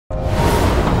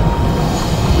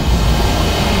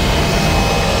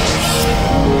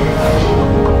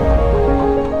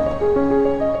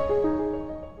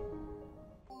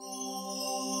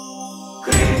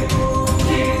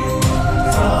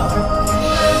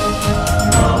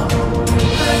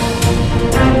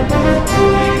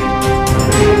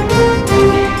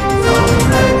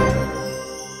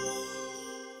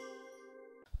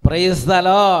Praise the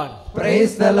Lord.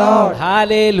 Praise the Lord.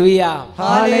 Hallelujah.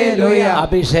 Hallelujah.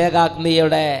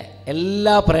 അഭിഷേകാഗ്നിയുടെ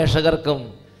എല്ലാ പ്രേക്ഷകർക്കും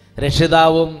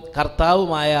രക്ഷിതാവും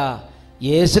കർത്താവുമായ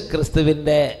യേശു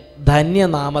ക്രിസ്തുവിൻ്റെ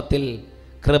ധന്യനാമത്തിൽ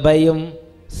കൃപയും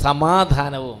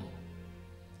സമാധാനവും.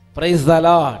 Praise the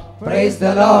Lord. Praise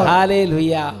the Lord.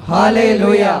 Hallelujah.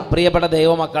 Hallelujah. പ്രിയപ്പെട്ട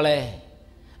ദൈവമക്കളെ,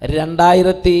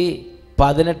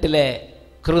 2018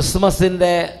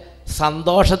 ക്രിസ്മസിൻ്റെ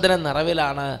സന്തോഷത്തിൻ്റെ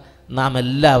നിറവിലാണ് നാം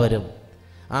എല്ലാവരും.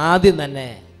 ആദ്യം തന്നെ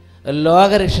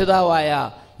ലോകരക്ഷിതാവായ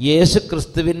യേശു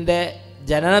ക്രിസ്തുവിൻ്റെ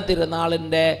ജനന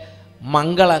തിരുനാളിൻ്റെ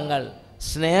മംഗളങ്ങൾ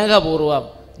സ്നേഹപൂർവം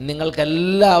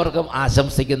നിങ്ങൾക്കെല്ലാവർക്കും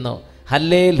ആശംസിക്കുന്നു.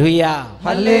 Hallelujah.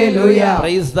 Hallelujah.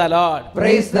 Praise the Lord.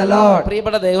 Praise the Lord.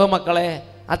 പ്രിയപ്പെട്ട ദൈവമക്കളെ,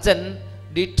 അച്ഛൻ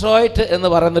ഡിട്രോയിറ്റ് എന്ന്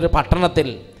പറയുന്നൊരു പട്ടണത്തിൽ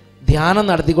ധ്യാനം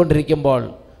നടത്തിക്കൊണ്ടിരിക്കുമ്പോൾ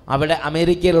അവിടെ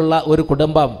അമേരിക്കയിലുള്ള ഒരു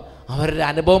കുടുംബം അവരുടെ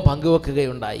അനുഭവം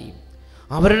പങ്കുവെക്കുകയുണ്ടായി.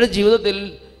 അവരുടെ ജീവിതത്തിൽ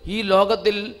ഈ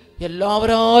ലോകത്തിൽ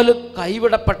എല്ലാവരാലും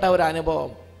കൈവിടപ്പെട്ട ഒരു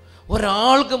അനുഭവം,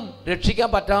 ഒരാൾക്കും രക്ഷിക്കാൻ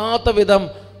പറ്റാത്ത വിധം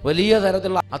വലിയ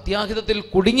തരത്തിലുള്ള അത്യാഹിതത്തിൽ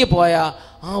കുടുങ്ങിപ്പോയ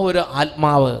ആ ഒരു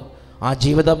ആത്മാവ് ആ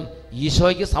ജീവിതം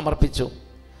ഈശോയ്ക്ക് സമർപ്പിച്ചു.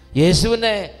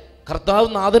 യേശുവിനെ കർത്താവ്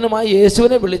നാഥനുമായി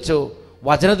യേശുവിനെ വിളിച്ചു.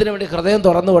 വചനത്തിന് വേണ്ടി ഹൃദയം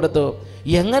തുറന്നു കൊടുത്തു.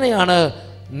 എങ്ങനെയാണ്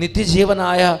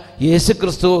നിത്യജീവനായ യേശു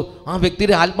ക്രിസ്തു ആ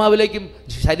വ്യക്തിയുടെ ആത്മാവിലേക്കും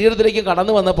ശരീരത്തിലേക്കും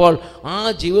കടന്നു വന്നപ്പോൾ ആ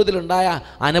ജീവിതത്തിലുണ്ടായ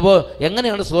അനുഭവം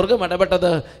എങ്ങനെയാണ് സ്വർഗം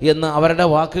ഇടപെട്ടത് എന്ന് അവരുടെ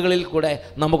വാക്കുകളിൽ കൂടെ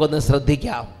നമുക്കൊന്ന്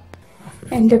ശ്രദ്ധിക്കാം.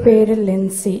 എൻ്റെ പേര്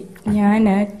ലിൻസി. ഞാൻ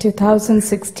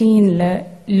 2016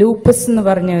 ലൂപ്പസ് എന്ന്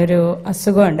പറഞ്ഞ ഒരു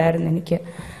അസുഖം ഉണ്ടായിരുന്നു എനിക്ക്.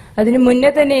 അതിന്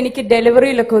മുന്നേ തന്നെ എനിക്ക്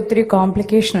ഡെലിവറിയിലൊക്കെ ഒത്തിരി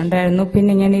കോംപ്ലിക്കേഷൻ ഉണ്ടായിരുന്നു.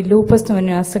 പിന്നെ ഞാൻ ഈ ലൂപ്പസ് എന്ന്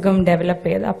പറഞ്ഞ അസുഖം ഡെവലപ്പ്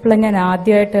ചെയ്ത് അപ്പോൾ ഞാൻ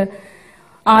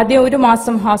ആദ്യം 1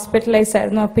 മാസം ഹോസ്പിറ്റലൈസ്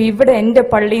ആയിരുന്നു. അപ്പോൾ ഇവിടെ എൻ്റെ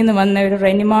പള്ളിയിൽ നിന്ന് വന്ന ഒരു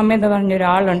റെനിമാമ എന്ന് പറഞ്ഞ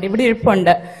ഒരാളുണ്ട്, ഇവിടെ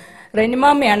ഇരിപ്പുണ്ട്.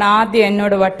 റെനിമാമയാണ് ആദ്യം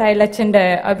എന്നോട് വട്ടായിലച്ചന്റെ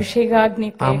അഭിഷേകാഗ്നി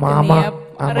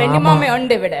റെനിമാമ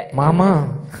ഉണ്ട് ഇവിടെ.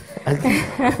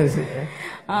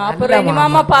 അപ്പൊ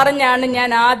റെനിമാമ പറഞ്ഞാണ് ഞാൻ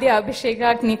ആദ്യം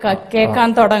അഭിഷേകാഗ്നി കേൾക്കാൻ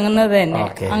തുടങ്ങുന്നത് തന്നെ.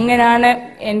 അങ്ങനെയാണ്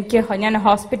ഞാൻ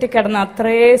ഹോസ്പിറ്റലിൽ കിടന്ന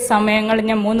അത്രേ സമയങ്ങൾ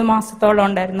ഞാൻ 3 മാസത്തോളം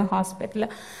ഉണ്ടായിരുന്നു ഹോസ്പിറ്റലിൽ.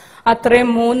 അത്രയും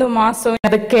 3 മാസവും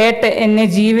അത് കേട്ട് എന്നെ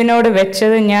ജീവനോട്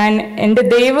വെച്ചത് എൻ്റെ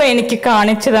ദൈവം എനിക്ക്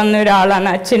കാണിച്ചു തന്ന ഒരാളാണ്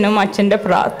അച്ഛനും അച്ഛൻ്റെ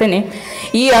പ്രാർത്ഥനയും.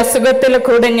 ഈ അസുഖത്തിൽ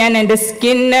കൂടെ ഞാൻ എൻ്റെ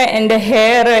സ്കിന്ന്, എൻ്റെ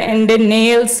ഹെയർ, എൻ്റെ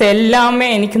നെയിൽസ് എല്ലാമേ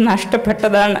എനിക്ക്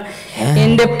നഷ്ടപ്പെട്ടതാണ്.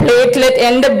 എൻ്റെ പ്ലേറ്റ്ലെറ്റ്,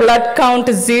 എൻ്റെ ബ്ലഡ്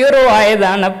കൗണ്ട് 0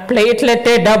 ആയതാണ്.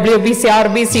 പ്ലേറ്റ്ലെറ്റ്, WBC,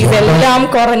 RBC ഇതെല്ലാം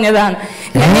കുറഞ്ഞതാണ്.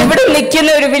 ഞാൻ ഇവിടെ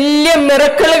നിൽക്കുന്ന ഒരു വലിയ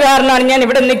മിറക്കിൾ കാരണമാണ് ഞാൻ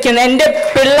ഇവിടെ നിൽക്കുന്നത്. എൻ്റെ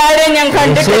പിള്ളേരെ ഞാൻ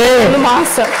കണ്ടിട്ട് 3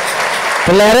 മാസം.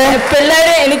 പിള്ളേരെ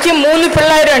എനിക്ക് 3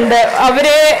 പിള്ളേരുണ്ട്.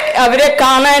 അവരെ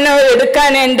കാണാനോ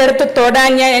എടുക്കാനോ എൻ്റെ അടുത്ത്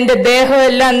തൊടാൻ എൻ്റെ ദേഹം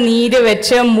എല്ലാം നീര്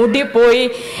വെച്ച് മുടി പോയി,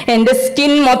 എൻ്റെ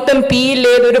സ്കിൻ മൊത്തം പീൽ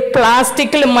ചെയ്ത് ഒരു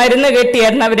പ്ലാസ്റ്റിക്കിൽ മരുന്ന്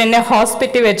കെട്ടിയായിരുന്നു അവരെന്നെ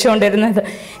ഹോസ്പിറ്റലിൽ വെച്ചുകൊണ്ടിരുന്നത്.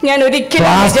 ഞാൻ ഒരിക്കലും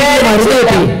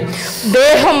വിചാരിച്ചില്ല.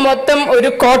 ദേഹം മൊത്തം ഒരു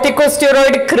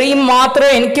കോർട്ടിക്കോസ്റ്റീറോയിഡ് ക്രീം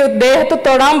മാത്രമേ എനിക്ക് ദേഹത്ത്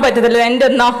തൊടാൻ പറ്റത്തില്ല. എൻ്റെ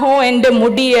നഖവും എൻ്റെ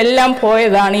മുടി എല്ലാം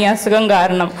പോയതാണ് ഈ അസുഖം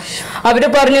കാരണം. അവർ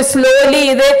പറഞ്ഞു സ്ലോലി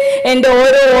ഇത് എൻ്റെ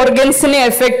ഓരോ ഓർഗൻസിനെ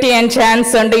എഫക്ട് ചെയ്യാൻ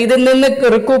ചാൻസ് ഉണ്ട്, ഇതിൽ നിന്ന്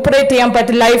റിക്കൂപ്പറേറ്റ് ചെയ്യാൻ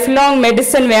പറ്റും, ലൈഫ് ലോങ്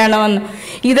മെഡിസിൻ വേണമെന്ന്.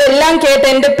 ഇതെല്ലാം കേട്ട്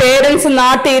എൻ്റെ പേരൻസ്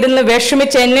നാട്ടിൽ ഇരുന്ന്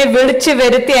വിഷമിച്ച് എന്നെ വിളിച്ച്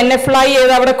വരുത്തി എന്നെ ഫ്ലൈ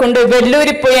ചെയ്ത് അവിടെ കൊണ്ട്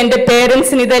വെല്ലൂരിൽ പോയി എൻ്റെ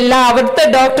പേരൻസിന് ഇതെല്ലാം അവിടുത്തെ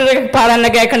ഡോക്ടറെ പറയുന്ന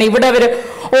കേൾക്കണം. ഇവിടെ അവർ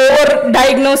ഓവർ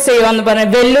ഡയഗ്നോസ് ചെയ്യുവാന്ന് പറഞ്ഞു.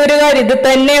 വെല്ലൂരുകാർ ഇത്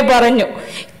തന്നെ പറഞ്ഞു.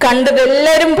 കണ്ടത്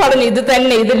എല്ലാവരും പറഞ്ഞു ഇത്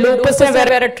തന്നെ, ഇത് ലൂപ്പസിന്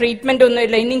വേറെ ട്രീറ്റ്മെന്റ്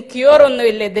ഒന്നുമില്ല, ഇനി ക്യൂർ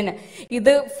ഒന്നുമില്ല ഇതിന്.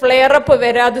 ഇത് ഫ്ലെയർ അപ്പ്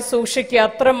വരാതെ സൂക്ഷിക്കുക,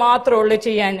 അത്ര മാത്രമേ ഉള്ളൂ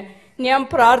ചെയ്യാൻ. ഞാൻ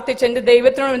പ്രാർത്ഥിച്ചു എൻ്റെ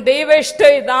ദൈവത്തിനോട്, ദൈവ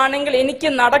ഇഷ്ടം ഇതാണെങ്കിൽ എനിക്ക്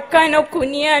നടക്കാനോ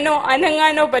കുനിയാനോ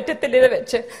അനങ്ങാനോ പറ്റത്തില്ല ഇത്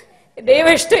വെച്ച്. ദൈവ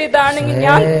ഇഷ്ടം ഇതാണെങ്കിൽ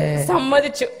ഞാൻ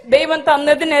സമ്മതിച്ചു. ദൈവം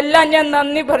തന്നതിനെല്ലാം ഞാൻ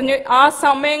നന്ദി പറഞ്ഞു. ആ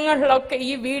സമയങ്ങളിലൊക്കെ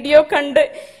ഈ വീഡിയോ കണ്ട്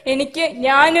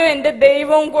ഞാനും എൻ്റെ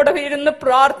ദൈവവും കൂടെ ഇരുന്ന്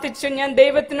പ്രാർത്ഥിച്ചു. ഞാൻ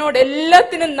ദൈവത്തിനോട്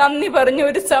എല്ലാത്തിനും നന്ദി പറഞ്ഞു.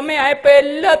 ഒരു സമയമായപ്പോ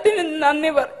എല്ലാത്തിനും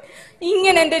നന്ദി പറഞ്ഞു.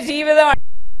 ഇങ്ങനെ എൻ്റെ ജീവിതമാണ്,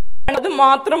 അത്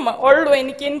മാത്രം ഉള്ളൂ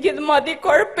എനിക്കിത് മതി,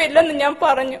 കുഴപ്പമില്ലെന്ന് ഞാൻ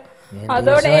പറഞ്ഞു.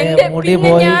 അതോടെ പിന്നെ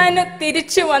ഞാൻ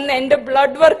തിരിച്ചു വന്ന് എന്റെ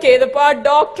ബ്ലഡ് വർക്ക് ചെയ്തപ്പോ ആ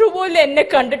ഡോക്ടർ പോലും എന്നെ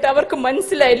കണ്ടിട്ട് അവർക്ക്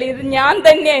മനസ്സിലായില്ല ഇത് ഞാൻ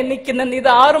തന്നെയാണ് നിൽക്കുന്നത്. ഇത്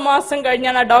 6 മാസം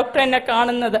കഴിഞ്ഞാണ് ആ ഡോക്ടർ എന്നെ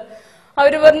കാണുന്നത്.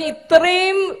 അവര് പറഞ്ഞു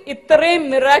ഇത്രയും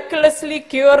മിറാക്കുലസ്ലി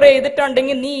ക്യൂർ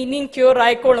ചെയ്തിട്ടുണ്ടെങ്കിൽ നീ ഇനിയും ക്യൂർ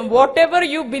ആയിക്കോളും. What ever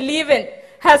you believe in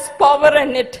has power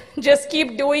in it, just keep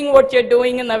doing what you're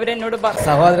doing എന്ന് അവരെന്നോട് പറഞ്ഞു.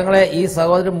 സഹോദരങ്ങളെ, ഈ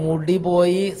സഹോദരൻ മുടി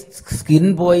പോയി, സ്കിൻ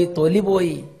പോയി, തൊലി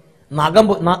പോയി, നഖം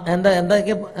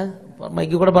എന്തൊക്കെ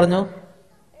മൈക്കിൽ കൂടെ പറഞ്ഞു.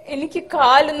 എനിക്ക്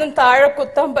കാലൊന്നും താഴെ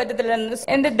കുത്താൻ പറ്റത്തില്ല.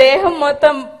 എന്റെ ദേഹം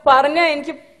മൊത്തം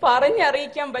എനിക്ക്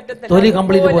പറഞ്ഞറിയിക്കാൻ പറ്റത്തില്ല.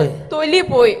 തൊലി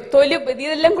പോയി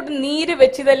ഇതെല്ലാം കൂടി നീര്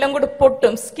വെച്ച് ഇതെല്ലാം കൂടി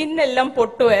പൊട്ടും, സ്കിന്നെല്ലാം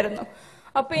പൊട്ടുമായിരുന്നു.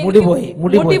 അപ്പൊ മുടി പോയി,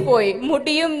 മുടി മുടി പോയി,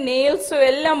 മുടിയും നെയിൽസും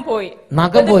എല്ലാം പോയി,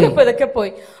 നഖം പോയി. പതുക്കെ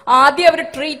പോയി. ആദ്യം അവർ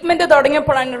ട്രീറ്റ്മെന്റ്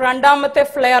തുടങ്ങിയപ്പോഴാണ് രണ്ടാമത്തെ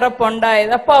ഫ്ലെയർ അപ്പ്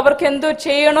ഉണ്ടായത്. അപ്പൊ അവർക്ക് എന്തോ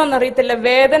ചെയ്യണോന്ന് അറിയത്തില്ല.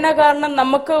 വേദന കാരണം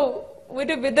നമുക്ക്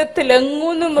ഒരു വിധത്തിൽ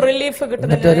എങ്ങൊന്നും റിലീഫ്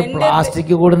കിട്ടുന്നില്ല.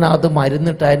 പ്ലാസ്റ്റിക് കൂടിനകത്ത്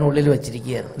മരുന്നിട്ട് അതിനുള്ളിൽ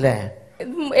വെച്ചിരിക്കുകയായിരുന്നു അല്ലേ?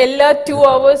 എല്ലാ 2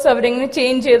 hours അവരിങ്ങനെ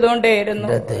ചേഞ്ച് ചെയ്തോണ്ടേയിരുന്നു.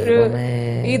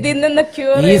 ഇതിൽ നിന്ന്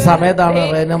ക്യൂർ. ഈ സമയത്താണ്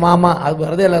റെനുമാമ, അത്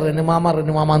വെറുതെ അല്ല റെനുമാമ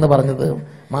എന്ന് പറഞ്ഞത്.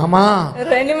 മാമാ,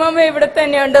 റെനുമാമ ഇവിടെ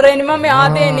തന്നെയുണ്ട്. റെനുമാമ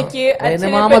ആദ്യം എനിക്ക്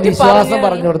റെനുമാമ വിശ്വാസം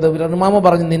പറഞ്ഞു കൊടുത്തു. റെനുമാമ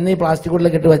പറഞ്ഞു, നിന്നെ ഈ പ്ലാസ്റ്റിക്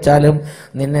കൂടിലേക്ക് ഇട്ട് വെച്ചാലും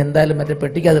നിന്നെ എന്തായാലും മറ്റേ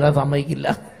പെട്ടിക്ക് അതിനാൻ സമ്മതിക്കില്ല.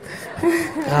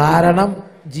 കാരണം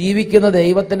ജീവിക്കുന്ന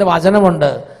ദൈവത്തിന്റെ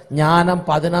വചനമുണ്ട്. ജ്ഞാനം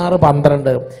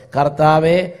 16:12.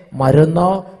 കർത്താവെ, മരുന്നോ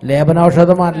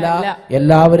ലേപനൌഷധമല്ല,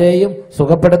 എല്ലാവരെയും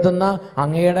സുഖപ്പെടുത്തുന്ന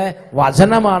അങ്ങയുടെ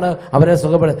വചനമാണ് അവരെ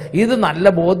സുഖപ്പെടുത്തുന്നത്. ഇത് നല്ല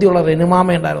ബോധ്യമുള്ള റെനുമാമ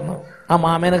ഉണ്ടായിരുന്നു. ആ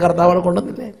മാമേനെ കർത്താവ്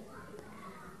കൊണ്ടുവന്നില്ലേ?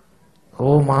 ഓ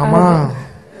മാമാ,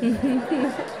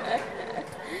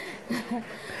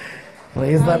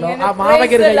 ആ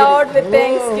മാമയ്ക്ക്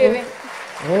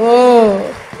ഓ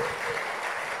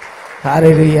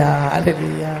ഹല്ലേലൂയ,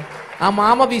 ഹല്ലേലൂയ. ആ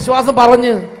മാമ വിശ്വാസം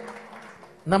പറഞ്ഞ്.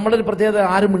 നമ്മളൊരു പ്രത്യേകത,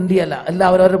 ആരും മിണ്ടിയല്ല,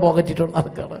 എല്ലാവരും അവരുടെ പോക്കറ്റിട്ടുണ്ട്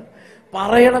നടക്കാണ്.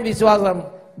 പറയണം വിശ്വാസം.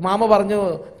 മാമ പറഞ്ഞു,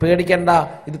 പേടിക്കണ്ട,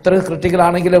 ഇത് ഇത്രയും ക്രിട്ടിക്കൽ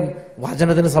ആണെങ്കിലും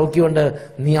വചനത്തിന് സൗഖ്യമുണ്ട്,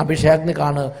 നീ അഭിഷേകത്തിന്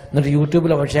കാണ്. എന്നിട്ട്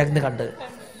യൂട്യൂബിൽ അഭിഷേകത്തിന് കണ്ട്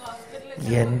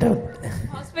എന്റെ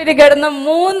ഹോസ്പിറ്റലിൽ കിടന്ന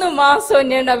 3 മാസവും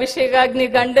ഞാൻ അഭിഷേകാഗ്നി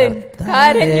കണ്ട്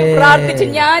കരഞ്ഞു പ്രാർത്ഥിച്ചു.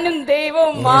 ഞാനും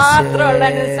ദൈവവും മാത്രമുള്ള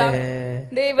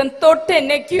ദൈവം തൊട്ട്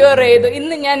എന്നെ ക്യൂർ ചെയ്തു.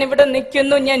 ഇന്ന് ഞാൻ ഇവിടെ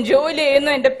നിൽക്കുന്നു, ഞാൻ ജോലി ചെയ്യുന്നു,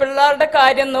 എന്റെ പിള്ളേരുടെ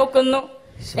കാര്യം നോക്കുന്നു.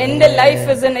 എന്റെ life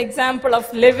is an example of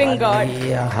living God.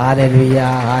 Hallelujah,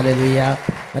 hallelujah.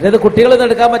 മറ്റേത് കുട്ടികളൊന്നും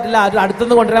എടുക്കാൻ പറ്റില്ല,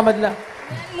 അടുത്തൊന്നും കൊണ്ടുവരാൻ പറ്റില്ല.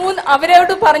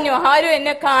 അവരോട് പറഞ്ഞു, ആരും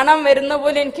എന്നെ കാണാൻ വരുന്ന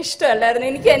പോലെ എനിക്ക് ഇഷ്ടമല്ലായിരുന്നു.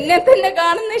 എനിക്ക് എന്നെ തന്നെ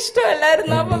കാണുന്ന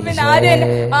ഇഷ്ടമല്ലായിരുന്നു. അപ്പൊ പിന്നെ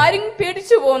ആരും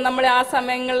പേടിച്ചു പോകും നമ്മളെ ആ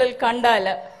സമയങ്ങളിൽ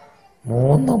കണ്ടാല്.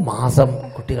 3 മാസം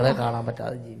കുട്ടികളെ കാണാൻ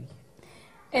പറ്റാതെ ജീവിക്കും.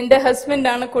 എന്റെ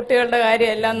ഹസ്ബൻഡാണ് കുട്ടികളുടെ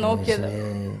കാര്യം എല്ലാം നോക്കിയത്.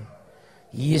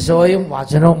 ഈശോയും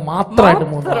വചനവും മാത്രമായിട്ട്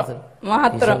 3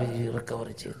 മാസം റിക്കവർ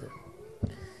ചെയ്ത്.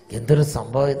 എന്തൊരു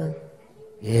സംഭവം ഇത്!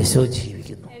 യേശു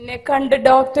ജീവിക്കുന്നു. എന്നെ കണ്ട്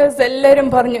ഡോക്ടേഴ്സ് എല്ലാരും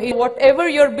പറഞ്ഞു, whatever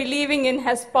you're believing in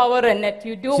has power in it.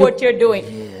 You do what you're doing.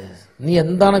 നീ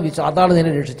എന്താണ് അതാണ്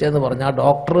നിന്നെ രക്ഷിച്ചതെന്ന് പറഞ്ഞ ആ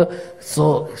doctor. So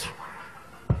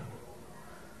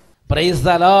praise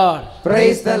the Lord,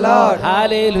 praise the Lord,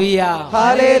 hallelujah,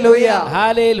 hallelujah,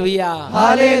 hallelujah,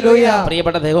 hallelujah.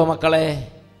 പ്രിയപ്പെട്ട ദൈവമക്കളെ,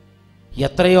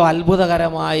 എത്രയോ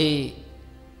അത്ഭുതകരമായി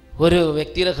ഒരു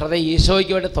വ്യക്തിയുടെ ഹൃദയം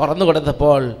ഈശോയ്ക്ക് വേണ്ടി തുറന്നു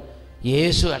കൊടുത്തപ്പോൾ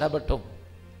യേശു ഇടപെട്ടു.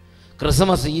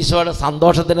 ക്രിസ്മസ് ഈശോയുടെ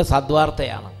സന്തോഷത്തിൻ്റെ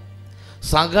സദ്വാർത്തയാണ്.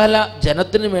 സകല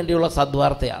ജനത്തിനു വേണ്ടിയുള്ള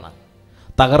സദ്വാർത്തയാണ്.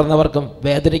 തകർന്നവർക്കും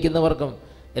വേദനിക്കുന്നവർക്കും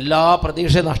എല്ലാ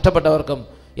പ്രതീക്ഷയും നഷ്ടപ്പെട്ടവർക്കും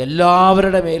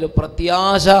എല്ലാവരുടെ മേലും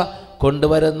പ്രത്യാശ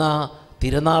കൊണ്ടുവരുന്ന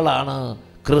തിരുനാളാണ്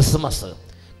ക്രിസ്മസ്.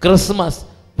 ക്രിസ്മസ്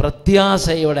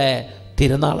പ്രത്യാശയുടെ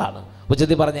തിരുനാളാണ്.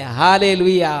 ഉച്ചത്തിൽ പറഞ്ഞേ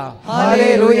ഹല്ലേലൂയ,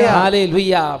 ഹല്ലേലൂയ,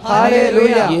 ഹല്ലേലൂയ,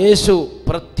 ഹല്ലേലൂയ. യേശു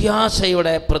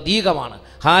പ്രത്യാശയുടെ പ്രതീകമാണ്.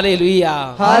 Hallelujah,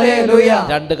 hallelujah.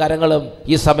 2 കരങ്ങളും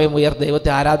ഈ സമയം ഉയർത്തി ദൈവത്തെ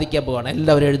ആരാധിക്കാൻ പോവുകയാണ്.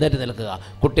 എല്ലാവരും എഴുന്നേറ്റ് നിൽക്കുക.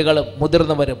 കുട്ടികളും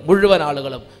മുതിർന്നവരും മുഴുവൻ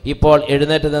ആളുകളും ഇപ്പോൾ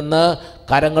എഴുന്നേറ്റ് നിന്ന്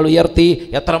കരങ്ങൾ ഉയർത്തി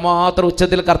എത്രമാത്രം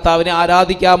ഉച്ചത്തിൽ കർത്താവിനെ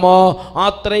ആരാധിക്കാമോ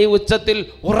അത്രയും ഉച്ചത്തിൽ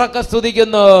ഉറക്ക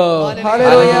സ്തുതിക്കുന്നു.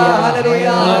 Hallelujah, hallelujah,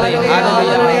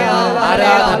 hallelujah.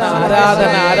 ആരാധന,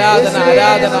 ആരാധന, ആരാധന,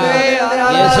 ആരാധന.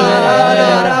 യേശുവേ,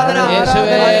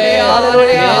 യേശുവേ,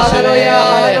 യേശുവേ.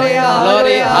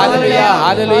 Glory, hallelujah,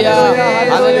 hallelujah,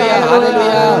 hallelujah,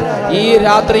 hallelujah. ഈ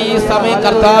രാത്രി ഈ സമയം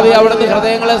കർത്താവേ അവിടുന്ന്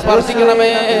ഹൃദയങ്ങളെ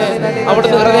സ്പർശിക്കണമേ,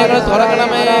 അവിടുന്ന് ഹൃദയങ്ങളെ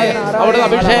തുറക്കണമേ, അവിടുന്ന്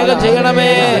അഭിഷേകം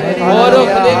ചെയ്യണമേ. ഓരോ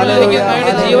ഹൃദയങ്ങളിലേക്ക്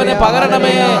വേണ്ടി ജീവനെ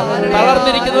പകരണമേ.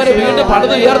 തളർന്നിരിക്കുന്നവരെ വീണ്ടും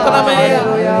പണിതുയർത്തണമേ.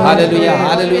 Hallelujah,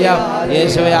 hallelujah.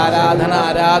 യേശുവേ ആരാധന,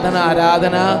 ആരാധന,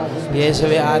 ആരാധന.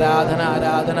 യേശുവേ ആരാധന,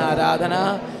 ആരാധന, ആരാധന.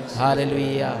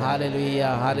 Hallelujah, hallelujah,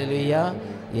 hallelujah.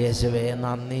 യേശുവേ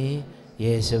നന്ദി,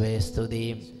 യേശുവേ സ്തുതി,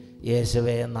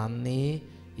 യേശുവേ നന്ദി,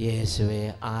 യേശുവേ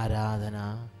ആരാധന,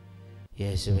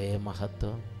 യേശുവേ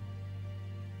മഹത്വം.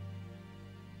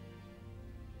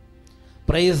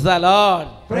 Price the Lord,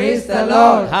 praise the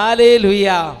Lord, hallelujah,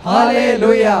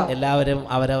 hallelujah. എല്ലാവരും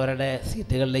അവരവരുടെ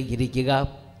സീറ്റുകളിലേക്ക് ഇരിക്കുക.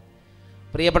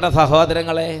 പ്രിയപ്പെട്ട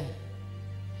സഹോദരങ്ങളെ,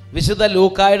 വിശുദ്ധ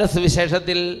ലൂക്കായുടെ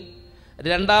സുവിശേഷത്തിൽ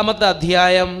 2-ാമത്തെ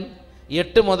അധ്യായം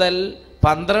 8 മുതൽ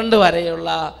 12 വരെയുള്ള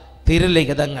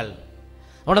തിരുലിഖിതങ്ങൾ.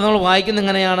 അവിടെ നമ്മൾ വായിക്കുന്ന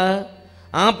ഇങ്ങനെയാണ്: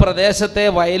 ആ പ്രദേശത്തെ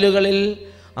വയലുകളിൽ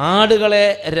ആടുകളെ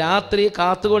രാത്രി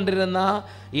കാത്തുകൊണ്ടിരുന്ന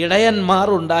ഇടയന്മാർ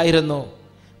ഉണ്ടായിരുന്നു.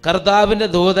 കർത്താവിൻ്റെ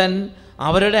ദൂതൻ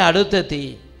അവരുടെ അടുത്തെത്തി.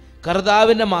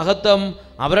 കർത്താവിൻ്റെ മഹത്വം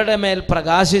അവരുടെ മേൽ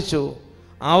പ്രകാശിച്ചു.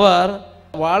 അവർ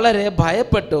വളരെ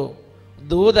ഭയപ്പെട്ടു.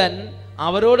 ദൂതൻ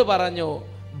അവരോട് പറഞ്ഞു,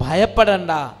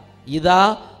 ഭയപ്പെടണ്ട, ഇതാ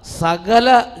സകല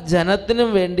ജനത്തിനും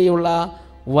വേണ്ടിയുള്ള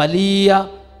വലിയ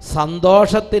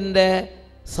സന്തോഷത്തിൻ്റെ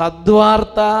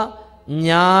സദ്വാർത്ത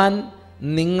ഞാൻ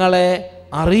നിങ്ങളെ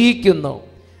അറിയിക്കുന്നു.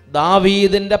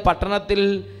 ദാവീദിൻ്റെ പട്ടണത്തിൽ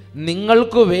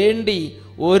നിങ്ങൾക്ക് വേണ്ടി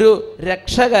ഒരു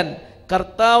രക്ഷകൻ,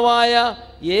 കർത്താവായ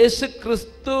യേശു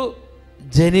ക്രിസ്തു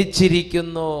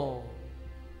ജനിച്ചിരിക്കുന്നു.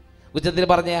 ഉച്ചത്തിൽ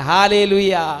പറഞ്ഞേ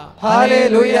ഹല്ലേലൂയ,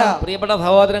 ഹല്ലേലൂയ. പ്രിയപ്പെട്ട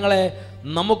സഹോദരങ്ങളെ,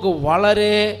 നമുക്ക്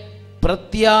വളരെ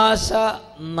പ്രത്യാശ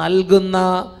നൽകുന്ന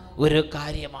ഒരു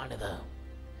കാര്യമാണിത്.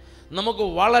 നമുക്ക്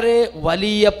വളരെ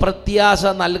വലിയ പ്രത്യാശ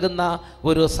നൽകുന്ന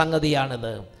ഒരു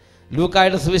സംഗതിയാണിത്.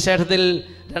 ലൂക്കായുടെ സുവിശേഷത്തിൽ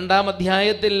 2-ാം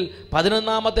അധ്യായത്തിൽ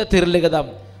 11-ാമത്തെ തിരുലിഖിതം,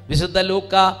 വിശുദ്ധ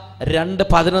ലൂക്ക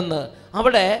 2:11,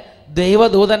 അവിടെ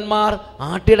ദൈവദൂതന്മാർ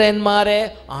ആട്ടിടയന്മാരെ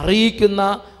അറിയിക്കുന്ന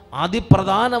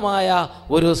അതിപ്രധാനമായ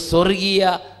ഒരു സ്വർഗീയ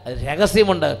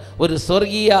രഹസ്യമുണ്ട്, ഒരു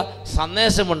സ്വർഗീയ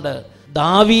സന്ദേശമുണ്ട്.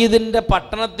 ദാവീദിൻ്റെ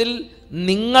പട്ടണത്തിൽ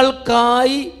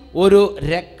നിങ്ങൾക്കായി ഒരു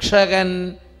രക്ഷകൻ,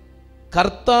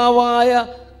 കർത്താവായ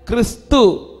ക്രിസ്തു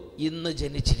ഇന്ന്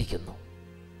ജനിച്ചിരിക്കുന്നു.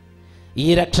 ഈ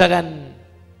രക്ഷകൻ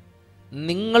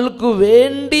നിങ്ങൾക്ക്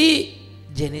വേണ്ടി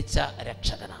ജനിച്ച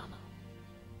രക്ഷകനാണ്.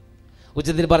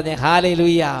 ഉച്ചത്തിൽ പറഞ്ഞേ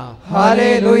ഹല്ലേലൂയ,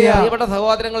 ഹല്ലേലൂയ. പ്രിയപ്പെട്ട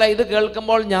സഹോദരങ്ങളെ, ഇത്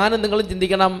കേൾക്കുമ്പോൾ ഞാനും നിങ്ങളും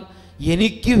ചിന്തിക്കണം,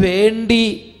 എനിക്ക് വേണ്ടി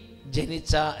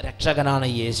ജനിച്ച രക്ഷകനാണ്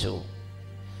യേശു.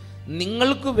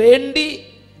 നിങ്ങൾക്ക് വേണ്ടി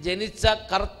ജനിച്ച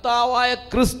കർത്താവായ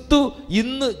ക്രിസ്തു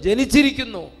ഇന്ന്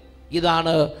ജനിച്ചിരിക്കുന്നു.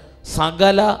 ഇതാണ്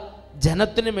സകല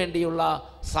ജനത്തിനു വേണ്ടിയുള്ള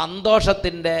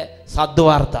സന്തോഷത്തിൻ്റെ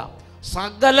സദ്വാർത്ത.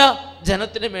 സകല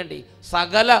ജനത്തിനു വേണ്ടി,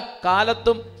 സകല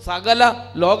കാലത്തും സകല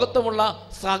ലോകത്തുമുള്ള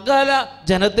സകല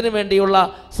ജനത്തിനു വേണ്ടിയുള്ള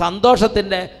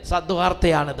സന്തോഷത്തിൻ്റെ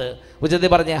സദ്വാർത്തയാണിത്. ഉച്ചത്തിൽ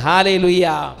പറഞ്ഞേ ഹല്ലേലൂയ,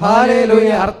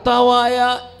 ഹല്ലേലൂയ. കർത്താവായ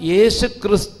യേശു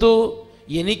ക്രിസ്തു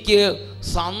എനിക്ക്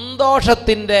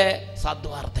സന്തോഷത്തിൻ്റെ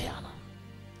സദ്വാർത്തയാണ്.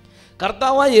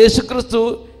 കർത്താവായ യേശു ക്രിസ്തു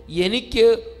എനിക്ക്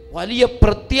വലിയ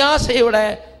പ്രത്യാശയുടെ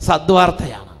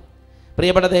സദ്വാർത്തയാണ്.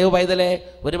 പ്രിയപ്പെട്ട ദൈവ പൈതലെ,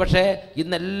 ഒരുപക്ഷെ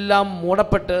ഇന്നെല്ലാം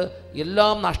മൂടപ്പെട്ട്,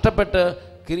 എല്ലാം നഷ്ടപ്പെട്ട്,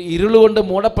 ഇരുളുകൊണ്ട്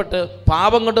മൂടപ്പെട്ട്,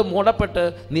 പാപം കൊണ്ട് മൂടപ്പെട്ട്,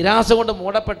 നിരാശ കൊണ്ട്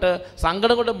മൂടപ്പെട്ട്,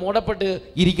 സങ്കടം കൊണ്ട് മൂടപ്പെട്ട്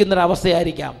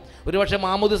ഇരിക്കുന്നൊരവസ്ഥയായിരിക്കാം. ഒരുപക്ഷെ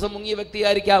മാമോദിസ മുങ്ങിയ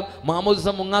വ്യക്തിയായിരിക്കാം, മാമോദിസ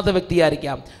മുങ്ങാത്ത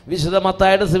വ്യക്തിയായിരിക്കാം. വിശുദ്ധ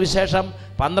മത്തായിയുടെ സുവിശേഷം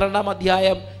 12-ാം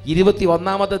അധ്യായം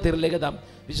 21-ാമത്തെ തിരുലിഖിതം,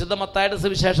 വിശുദ്ധ മത്തായിയുടെ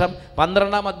സുവിശേഷം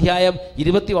 12-ാം അധ്യായം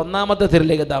 21-ാമത്തെ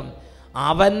തിരുലിഖിതം,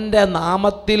 അവൻ്റെ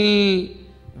നാമത്തിൽ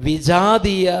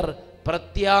വിജാതീയർ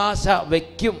പ്രത്യാശ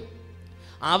വയ്ക്കും.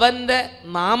 അവൻ്റെ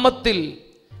നാമത്തിൽ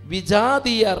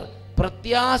വിജാതീയർ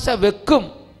പ്രത്യാശ വെക്കും.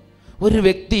 ഒരു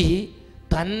വ്യക്തി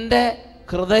തൻ്റെ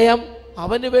ഹൃദയം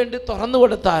അവന് വേണ്ടി തുറന്നു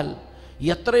കൊടുത്താൽ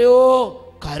എത്രയോ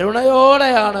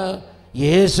കരുണയോടെയാണ്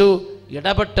യേശു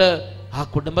ഇടപെട്ട് ആ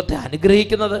കുടുംബത്തെ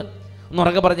അനുഗ്രഹിക്കുന്നത്.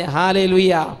 എന്നുറക്കെ പറഞ്ഞ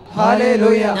ഹല്ലേലൂയ,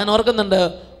 ഹല്ലേലൂയ. ഞാൻ ഓർക്കുന്നുണ്ട്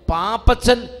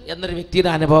പാപ്പച്ചൻ എന്നൊരു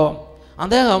വ്യക്തിയുടെ അനുഭവം.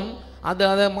 അദ്ദേഹം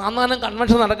മാന്നാനം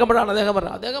കൺവെൻഷൻ നടക്കുമ്പോഴാണ് അദ്ദേഹം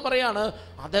പറയാണ്,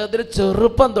 അദ്ദേഹത്തിൻ്റെ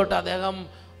ചെറുപ്പം തൊട്ട് അദ്ദേഹം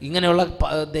ഇങ്ങനെയുള്ള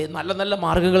നല്ല നല്ല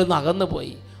മാർഗ്ഗങ്ങളിൽ നിന്ന് അകന്നു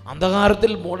പോയി,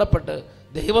 അന്ധകാരത്തിൽ മൂടപ്പെട്ട്,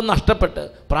 ദൈവം നഷ്ടപ്പെട്ട്,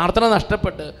 പ്രാർത്ഥന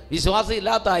നഷ്ടപ്പെട്ട്, വിശ്വാസം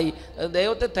ഇല്ലാതായി,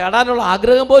 ദൈവത്തെ തേടാനുള്ള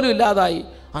ആഗ്രഹം പോലും ഇല്ലാതായി.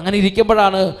 അങ്ങനെ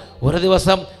ഇരിക്കുമ്പോഴാണ് ഒരു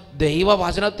ദിവസം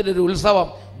ദൈവവചനത്തിൻ്റെ ഒരു ഉത്സവം,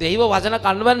 ദൈവവചന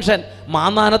കൺവെൻഷൻ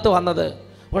മാന്നാനത്ത് വന്നത്.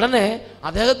 ഉടനെ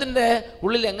അദ്ദേഹത്തിൻ്റെ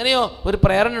ഉള്ളിൽ എങ്ങനെയോ ഒരു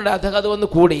പ്രേരണയുണ്ട്. അദ്ദേഹം അത് വന്ന്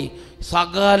കൂടി.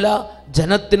 സകല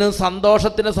ജനത്തിനും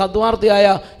സന്തോഷത്തിന് സദ്വാർത്തയായ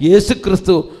യേശു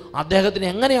ക്രിസ്തു അദ്ദേഹത്തിന്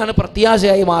എങ്ങനെയാണ്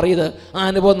പ്രത്യാശയായി മാറിയത്? ആ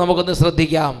അനുഭവം നമുക്കൊന്ന്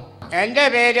ശ്രദ്ധിക്കാം. എന്റെ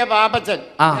പേര് പാപ്പച്ചൻ.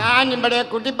 ഞാൻ ഇവിടെ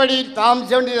കുട്ടിപ്പടിയിൽ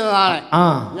താമസിച്ചുകൊണ്ടിരുന്നതാണ്.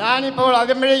 ഞാനിപ്പോൾ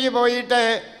അതിമ്പഴേക്ക് പോയിട്ട്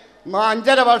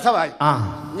 5.5 വർഷമായി.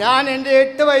 ഞാൻ എൻ്റെ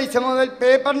 8 വയസ്സ് മുതൽ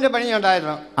പേപ്പറിന്റെ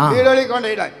പണിയുണ്ടായിരുന്നു, വീട്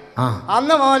വലിക്കൊണ്ടിടാൻ.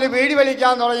 അന്ന് മുതൽ വീട്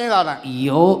വലിക്കാൻ തുടങ്ങിയതാണ്.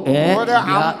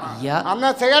 അന്ന്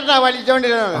സിഗരറ്റാ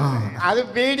വലിച്ചോണ്ടിരുന്നത്, അത്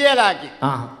ബീഡിയിലാക്കി.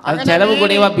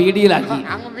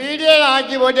 അങ്ങ്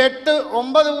ബീഡിയിലാക്കി ഒരു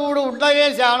 8-9 കൂട്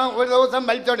ഉണ്ടനേശാണ് ഒരു ദിവസം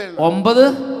വലിച്ചോണ്ടിരുന്നത്. 9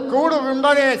 കൂട്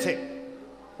ഉണ്ടനേശ്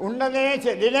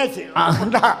ദിനേശ്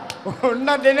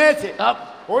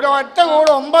ഒരു ഒറ്റ കൂട്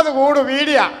 9 കൂട്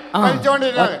വീടിയാ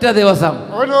വലിച്ചോണ്ടിരുന്നത്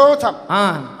ഒരു ദിവസം.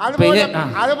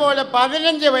 അതുപോലെ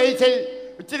 15 വയസ്സിൽ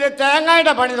ഇച്ചിരി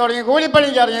തേങ്ങയുടെ പണി തുടങ്ങി,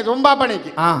 കൂലിപ്പണിക്ക് ഇറങ്ങി,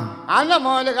 തുമ്പാപ്പണിക്ക്. അന്ന്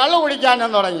മുതൽ കള്ളു കുടിക്കാനും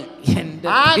തുടങ്ങി.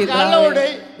 ആ കള്ളുകൂടി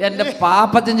എന്റെ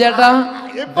പാപ്പച്ചൻ ചേട്ടാ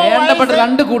വേണ്ടപ്പെട്ട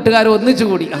 2 കൂട്ടുകാർ ഒന്നിച്ചു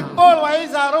കൂടി. ഇപ്പോൾ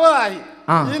വയസ്സ് 60ആയി.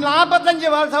 ഈ 45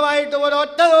 വർഷമായിട്ട്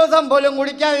ഒരൊറ്റ ദിവസം പോലും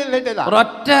കുടിക്കാതിരുന്നിട്ടില്ല.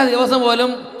 ഒരൊറ്റ ദിവസം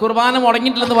പോലും കുർബാന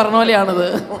മുടങ്ങിയിട്ടില്ലെന്ന് പറഞ്ഞ പോലെയാണിത്.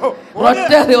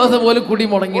 ഒരൊറ്റ ദിവസം പോലും കുടി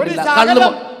മുടങ്ങിയിട്ടില്ല.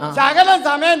 ശകലം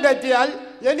സമയം തെറ്റിയാൽ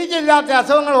എനിക്കില്ലാത്ത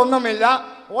അസുഖങ്ങളൊന്നുമില്ല,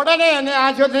 ഉടനെ എന്നെ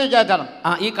ആശുപത്രിയിൽ കയറ്റണം.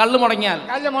 ഈ കള്ള് മുടങ്ങിയാൽ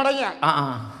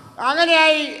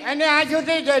അങ്ങനെയായി എന്നെ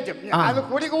ആശുപത്രിയിൽ കയറ്റും. അത്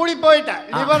കൂടിപ്പോയിട്ട്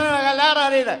ലിവറിന് കല്ലാറ്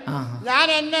അറിയത്. ഞാൻ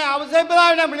എന്നെ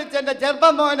ഔസേപ്പിതാവിനെ വിളിച്ച് എന്റെ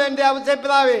ചെറുപ്പം പോലെ എന്റെ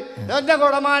ഔസേപ്പിതാവേ, എന്റെ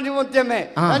കുടമാനുമുത്യമ്മേ,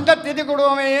 എന്റെ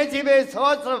തിരുകുടുംബമേ, യേശുവേ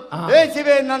സ്തോത്രം,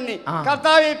 യേശുവേ നന്ദി,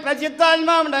 കർത്താവേ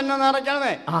പരിശുദ്ധാത്മാവിന്റെ എന്നെ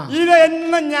നിറയ്ക്കണമേ. ഇത്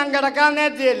എന്നും ഞാൻ കിടക്കാൻ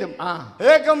നേരത്തെ ചെല്ലും,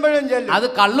 കേൾക്കുമ്പോഴും ചെല്ലും. അത്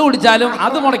കള്ളു കുടിച്ചാലും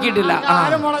അത് മുടക്കിയിട്ടില്ല,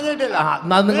 ആരും മുടങ്ങിയിട്ടില്ല.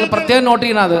 നിങ്ങൾ പ്രത്യേകം നോട്ട്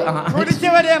ചെയ്യണം. അത്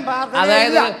കുടിച്ചുവരെയും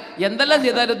അതായത് എന്തെല്ലാം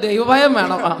ചെയ്താലും ദൈവഭയം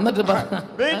വേണം. എന്നിട്ട്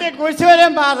വീട്ടിൽ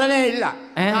കുരിശുവരെയും പ്രാർത്ഥനയില്ല,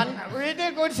 വീട്ടിൽ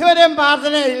കുരിശുവരെയും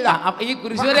പ്രാർത്ഥനയില്ല. ഈ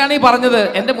കുരിശുവരെയാണ് ഈ പറഞ്ഞത്.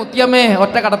 എന്റെ മുത്തിയമ്മേ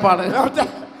ഒറ്റ കടപ്പാട്.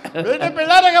 വീട്ടിൽ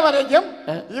പിള്ളേരൊക്കെ പറയും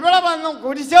ഇവിടെ വന്നും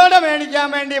കുരിശോടെ മേടിക്കാൻ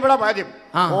വേണ്ടി ഇവിടെ വരും.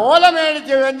 ഓല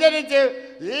മേടിച്ച് വെഞ്ചരിച്ച്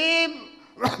ഈ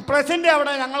പ്രസിന്റെ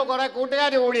അവിടെ ഞങ്ങൾ കുറെ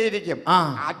കൂട്ടുകാർ കൂടിയിരിക്കും.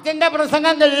 അച്ഛന്റെ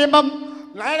പ്രസംഗം കഴിയുമ്പം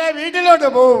നേരെ വീട്ടിലോട്ട്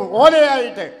പോകും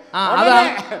ഓലയായിട്ട്.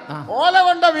 ഓല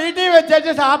കൊണ്ട് വീട്ടിൽ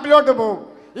വെച്ചിട്ട് ഷാപ്പിലോട്ട് പോകും.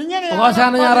 ഇങ്ങനെ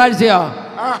ഞായറാഴ്ചയോ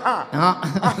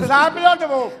ഷാപ്പിലോട്ട്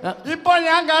പോകും. ഇപ്പോൾ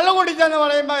ഞാൻ കള്ളു കുടിച്ചെന്ന്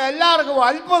പറയുമ്പോ എല്ലാവർക്കും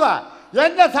അത്ഭുത.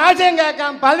 എന്റെ സാക്ഷ്യം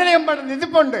കേൾക്കാൻ പലരെയും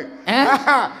നിതിപ്പുണ്ട്.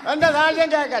 എന്റെ സാക്ഷ്യം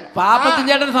കേൾക്കാൻ പാപ്പത്തിൻ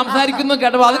ചേട്ടൻ സംസാരിക്കുന്നു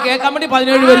കേട്ടപ്പോ അത് കേൾക്കാൻ വേണ്ടി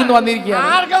 17 പേര് വന്നിരിക്കുകയാണ്.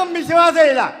 ആർക്കും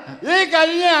വിശ്വാസമില്ല. ഈ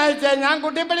കഴിഞ്ഞ ആഴ്ച ഞാൻ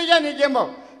കുട്ടിപ്പടിക്കാൻ നിൽക്കുമ്പോ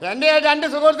എന്റെ 2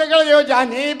 സുഹൃത്തുക്കൾ ചോദിച്ചാ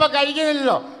നീ ഇപ്പൊ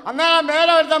കഴിക്കുന്നില്ലല്ലോ. അന്നേരം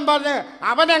വേറെ ഒരുത്തൻ പറഞ്ഞ്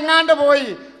അവനെങ്ങാണ്ട് പോയി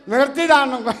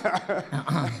നിർത്തിയതാണ്.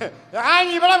 ഞാൻ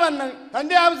ഇവിടെ വന്ന്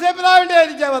എന്റെ ഔസേപ്പിതാവിന്റെ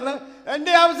അരിച്ച വന്ന്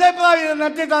എന്റെ ഔസേപ്പിതാവ് ഇത്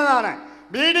നിർത്തി തന്നതാണ്.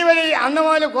 ബീഡി വഴി അന്ന്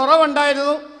മുതൽ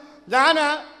കുറവുണ്ടായിരുന്നു. ഞാൻ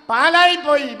പാലായി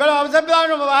പോയി. ഇവിടെ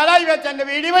ഔസേപ്പിതാവിന് പാലായി വെച്ച് എന്റെ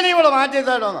വീടി വലി ഇവിടെ മാറ്റി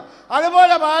തരുന്നു.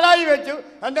 അതുപോലെ പാലായി വെച്ചു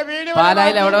എന്റെ വീട്.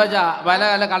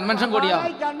 കൺവെൻഷൻ കൂടിയോ?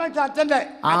 കൺവെൻഷൻ അച്ഛന്റെ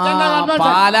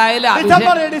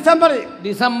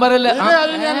ഡിസംബറിൽ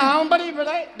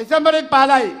ഇവിടെ ഡിസംബറിൽ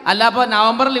പാലായി. അല്ല, അപ്പൊ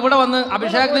നവംബറിൽ ഇവിടെ വന്ന്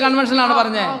അഭിഷേക് കൺവെൻഷനാണ്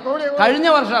പറഞ്ഞത്. കഴിഞ്ഞ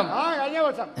വർഷം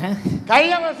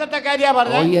കഴിഞ്ഞ വർഷത്തെ കാര്യ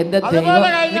പറഞ്ഞു.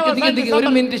 ഒരു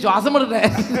മിനിറ്റ് ശ്വാസം വിടട്ടെ.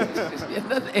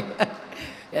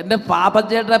 എൻ്റെ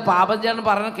പാപ്പച്ചേട്ടൻ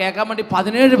പറഞ്ഞ കേൾക്കാൻ വേണ്ടി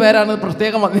 17 പേരാണ്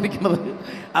പ്രത്യേകം വന്നിരിക്കുന്നത്.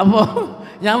 അപ്പോൾ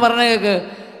ഞാൻ പറഞ്ഞ കേൾക്ക്,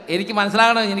 എനിക്ക്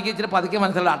മനസ്സിലാകണം, എനിക്ക് ഇച്ചിരി പതുക്കെ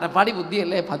മനസ്സിലാവും. അട്ടപ്പാടി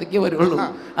ബുദ്ധിയല്ലേ, പതുക്കെ വരുള്ളൂ.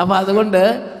 അപ്പോൾ അതുകൊണ്ട്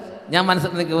ഞാൻ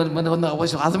ഒന്ന്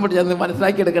ശ്വാസം പിടിച്ച്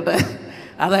മനസ്സിലാക്കിയെടുക്കട്ടെ.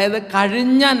 അതായത്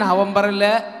കഴിഞ്ഞ നവംബറിൽ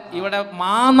ഇവിടെ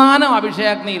മാനാനം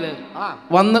അഭിഷേകാഗ്നിയിൽ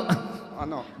വന്ന്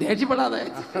ദേഷ്യപ്പെടാതെ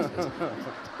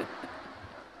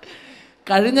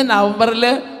കഴിഞ്ഞ നവംബറിൽ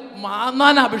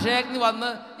മാന്നാൻ അഭിഷേകത്തിന് വന്ന്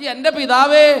ഈ എൻ്റെ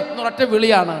പിതാവേ എന്നൊരൊറ്റ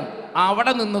വിളിയാണ്.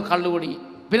 അവിടെ നിന്ന് കള്ളുകുടി.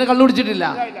 പിന്നെ കള്ളു കുടിച്ചിട്ടില്ല.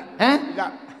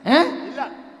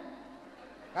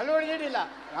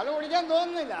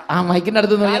 ആ മൈക്കിന്റെ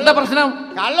അടുത്ത് എന്താ പ്രശ്നം?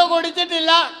 കള്ളു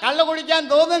കുടിച്ചിട്ടില്ല, കള്ളു കുടിക്കാൻ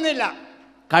തോന്നുന്നില്ല.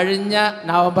 കഴിഞ്ഞ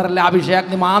നവംബറിലെ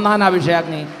അഭിഷേകത്തിന് മാന്നാൻ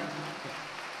അഭിഷേകത്തിന്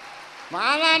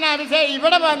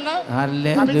ഇവിടെ വന്ന്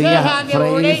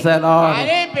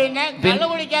പിന്നെ കള്ളു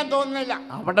കുടിക്കാൻ തോന്നുന്നില്ല.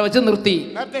 അവിടെ വെച്ച് നിർത്തി.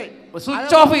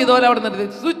 സ്വിച്ച് ഓഫ് ചെയ്തോലെ അവിടെ നിർത്തി.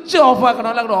 സ്വിച്ച് ഓഫ്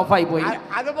ആക്കണമല്ലോ, അവിടെ ഓഫായി പോയി.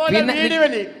 പിന്നെ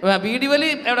വീടി വലി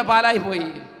എവിടെ പാലായി പോയി.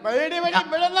 വീടി വലി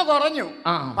ഇവിടുന്ന് കുറഞ്ഞു,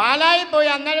 പാലായി പോയി.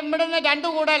 അന്നേരം ഇവിടുന്ന് 2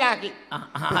 കൂടലാക്കി.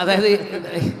 അതായത്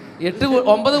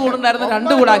 9 കൂടുണ്ടായിരുന്നു,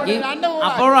 2 കൂടാക്കി.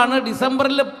 അപ്പോഴാണ്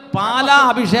ഡിസംബറിൽ പാലാ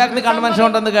അഭിഷേകത്തിന് കൺവെൻഷൻ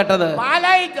ഉണ്ടെന്ന് കേട്ടത്.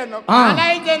 പാലായി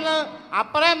ചെന്നു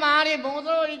അപ്പറേ മാറി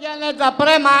മൂത്രം ഒഴിക്കാൻ നേരത്ത്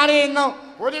അപ്പറേ മാറി ഇന്നു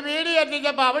ഒരു വീടി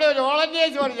എത്തിച്ചപ്പോ അവിടെ ഒരു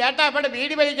വോളണ്ടിയേഴ്സ് പറഞ്ഞു, ചേട്ടാ ഇവിടെ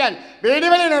വീടി വലിക്കാൻ, വീടി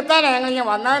വലി നിർത്താനാണ് ഞങ്ങൾ ഇങ്ങനെ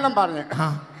വന്നതെന്നും പറഞ്ഞു.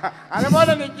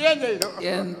 അതുപോലെ നിൽക്കുകയും ചെയ്തു.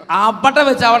 അവിടെ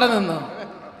വെച്ച് അവിടെ നിന്നു.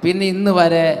 പിന്നെ ഇന്ന്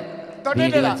വരെ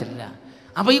തൊട്ടിട്ടില്ല.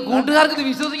 അപ്പൊ ഈ കൂട്ടുകാർക്ക് ഇത്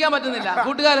വിശ്വസിക്കാൻ പറ്റുന്നില്ല.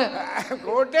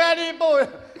 കൂട്ടുകാരി ഇപ്പൊ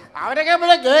അവരൊക്കെ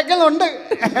ഇവിടെ കേൾക്കുന്നുണ്ട്.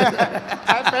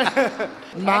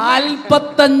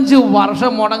 45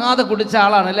 വർഷം മുടങ്ങാതെ കുടിച്ച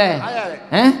ആളാണ് അല്ലേ?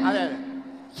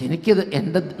 എനിക്കിത്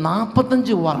എൻ്റെ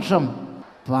 45 വർഷം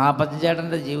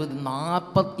പാപ്പച്ചേട്ടൻ്റെ ജീവിതത്തിൽ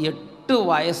 48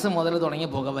 വയസ്സ് മുതൽ തുടങ്ങിയ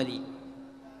പുകവലി.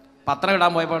 പത്രം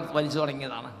ഇടാൻ പോയപ്പോൾ വലിച്ചു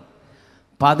തുടങ്ങിയതാണ്.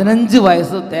 15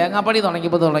 വയസ്സ് തേങ്ങാപ്പടി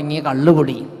തുടങ്ങിയപ്പോൾ തുടങ്ങിയ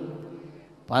കള്ളുകുടി.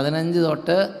 15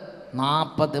 തൊട്ട്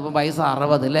 40, ഇപ്പം വയസ്സ്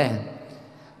 60 അല്ലേ?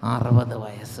 60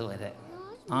 വയസ്സ് വരെ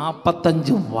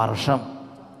 45 വർഷം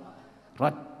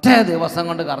ഒറ്റ ദിവസം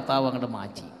കൊണ്ട് കർത്താവ് അങ്ങോട്ട്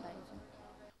മാറ്റി.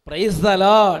 Praise the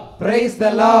Lord. Praise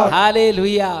the Lord.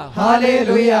 Hallelujah.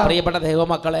 Hallelujah. പ്രിയപ്പെട്ട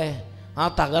ദൈവമക്കളെ, ആ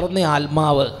തകർന്ന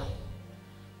ആത്മാവ്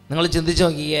നിങ്ങൾ ചിന്തിച്ചു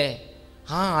നോക്കിയേ.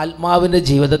 ആ ആത്മാവിൻ്റെ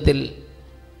ജീവിതത്തിൽ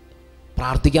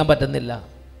പ്രാർത്ഥിക്കാൻ പറ്റുന്നില്ല,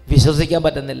 വിശ്വസിക്കാൻ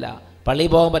പറ്റുന്നില്ല,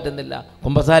 പള്ളിയിൽ പോകാൻ പറ്റുന്നില്ല,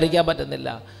 കുമ്പസാരിക്കാൻ പറ്റുന്നില്ല,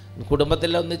 കുടുംബത്തിൽ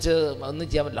ഒന്നും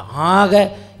ചെയ്യാൻ പറ്റില്ല. ആകെ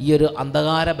ഈ ഒരു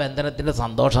അന്ധകാര ബന്ധനത്തിൻ്റെ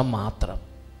സന്തോഷം മാത്രം.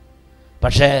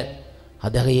 പക്ഷേ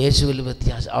അദ്ദേഹം യേശുവിൽ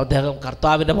അദ്ദേഹം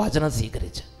കർത്താവിൻ്റെ വചനം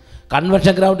സ്വീകരിച്ച്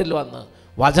കൺവെൻഷൻ ഗ്രൗണ്ടിൽ വന്ന്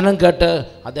വചനം കേട്ട്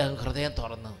അദ്ദേഹം ഹൃദയം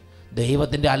തുറന്ന്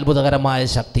ദൈവത്തിൻ്റെ അത്ഭുതകരമായ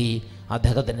ശക്തി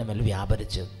അദ്ദേഹത്തിൻ്റെ മേൽ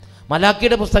വ്യാപരിച്ചു.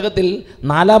 മലാക്കിയുടെ പുസ്തകത്തിൽ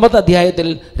 4-ാമത്തെ അധ്യായത്തിൽ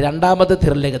 2-ാമത്തെ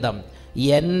തിരുലിഖിതം,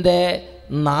 എൻ്റെ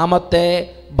നാമത്തെ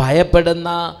ഭയപ്പെടുന്ന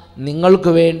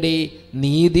നിങ്ങൾക്ക് വേണ്ടി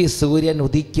നീതി സൂര്യൻ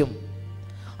ഉദിക്കും.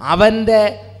 അവൻ്റെ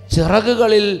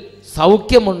ചിറകുകളിൽ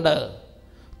സൗഖ്യമുണ്ട്.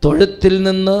 തൊഴുത്തിൽ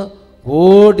നിന്ന്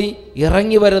ഓടി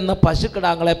ഇറങ്ങി വരുന്ന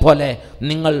പശുക്കിടാങ്ങളെ പോലെ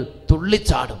നിങ്ങൾ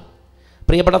തുള്ളിച്ചാടും.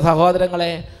 പ്രിയപ്പെട്ട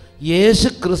സഹോദരങ്ങളെ, യേശു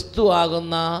ക്രിസ്തു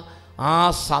ആകുന്ന ആ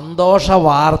സന്തോഷ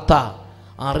വാർത്ത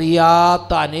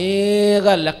അറിയാത്ത അനേക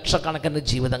ലക്ഷക്കണക്കിന്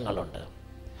ജീവിതങ്ങളുണ്ട്.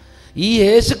 ഈ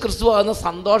യേശു ക്രിസ്തു ആകുന്ന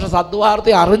സന്തോഷ സദ്വാർത്ത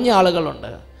അറിഞ്ഞ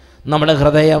ആളുകളുണ്ട്. നമ്മുടെ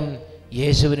ഹൃദയം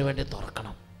യേശുവിന് വേണ്ടി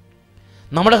തുറക്കണം.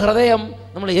 നമ്മുടെ ഹൃദയം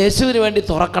നമ്മൾ യേശുവിന് വേണ്ടി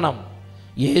തുറക്കണം.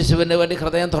 യേശുവിന് വേണ്ടി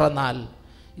ഹൃദയം തുറന്നാൽ,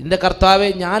 എൻ്റെ കർത്താവെ,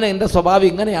 ഞാൻ എൻ്റെ സ്വഭാവം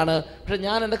ഇങ്ങനെയാണ്, പക്ഷെ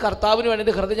ഞാൻ എൻ്റെ കർത്താവിന്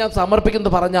വേണ്ടി ഹൃദയം ഞാൻ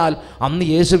സമർപ്പിക്കുന്നത് പറഞ്ഞാൽ അന്ന്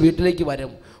യേശു വീട്ടിലേക്ക്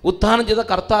വരും. ഉത്ഥാനം ചെയ്ത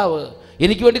കർത്താവ്,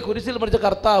 എനിക്ക് വേണ്ടി കുരിശിൽ മരിച്ച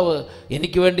കർത്താവ്,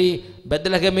 എനിക്ക് വേണ്ടി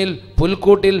ബെത്ലഹേമിൽ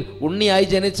പുൽക്കൂട്ടിൽ ഉണ്ണിയായി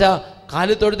ജനിച്ച,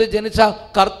 കാലിത്തൊഴുത്തിൽ ജനിച്ച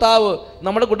കർത്താവ്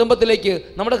നമ്മുടെ കുടുംബത്തിലേക്ക്,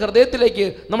 നമ്മുടെ ഹൃദയത്തിലേക്ക്,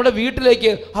 നമ്മുടെ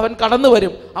വീട്ടിലേക്ക് അവൻ കടന്നു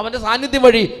വരും. അവൻ്റെ സാന്നിധ്യം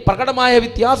വഴി പ്രകടമായ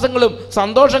വ്യത്യാസങ്ങളും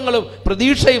സന്തോഷങ്ങളും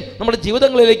പ്രതീക്ഷയും നമ്മുടെ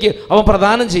ജീവിതങ്ങളിലേക്ക് അവൻ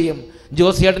പ്രദാനം ചെയ്യും.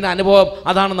 ജോസിയേട്ടൻ്റെ അനുഭവം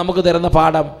അതാണ് നമുക്ക് തരുന്ന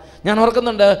പാഠം. ഞാൻ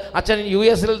ഓർക്കുന്നുണ്ട്, അച്ഛൻ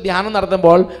US ധ്യാനം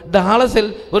നടത്തുമ്പോൾ ഡാളസിൽ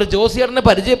ഒരു ജോസിയേട്ടനെ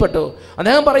പരിചയപ്പെട്ടു.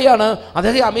 അദ്ദേഹം പറയുകയാണ്,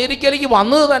 അദ്ദേഹം അമേരിക്കയിലേക്ക്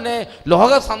വന്നത് തന്നെ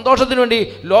ലോക സന്തോഷത്തിന് വേണ്ടി,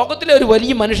 ലോകത്തിലെ ഒരു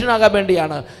വലിയ മനുഷ്യനാകാൻ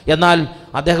വേണ്ടിയാണ്. എന്നാൽ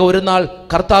അദ്ദേഹം ഒരു നാൾ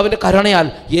കർത്താവിൻ്റെ കരുണയാൽ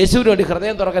യേശുവിന് വേണ്ടി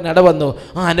ഹൃദയം തുറക്കാൻ ഇടവന്നു.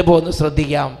 ആ അനുഭവം ഒന്ന്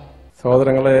ശ്രദ്ധിക്കാം.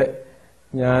 സഹോദരങ്ങളെ,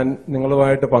 ഞാൻ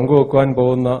നിങ്ങളുമായിട്ട് പങ്കുവെക്കുവാൻ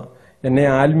പോകുന്ന എന്നെ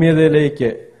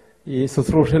ആത്മീയതയിലേക്ക്, ഈ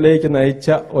ശുശ്രൂഷയിലേക്ക് നയിച്ച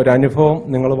ഒരനുഭവം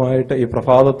നിങ്ങളുമായിട്ട് ഈ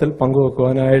പ്രഭാതത്തിൽ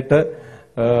പങ്കുവെക്കുവാനായിട്ട്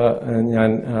ഞാൻ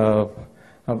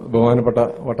ബഹുമാനപ്പെട്ട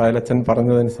വട്ടായിലച്ചൻ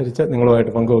പറഞ്ഞതനുസരിച്ച്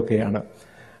നിങ്ങളുമായിട്ട് പങ്കുവെക്കുകയാണ്.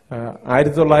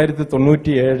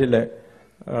 1997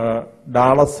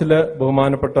 ഡാളസില്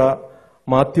ബഹുമാനപ്പെട്ട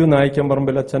മാത്യു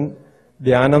നായിക്കമ്പറമ്പിലച്ചൻ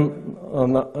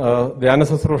ധ്യാന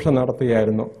ശുശ്രൂഷ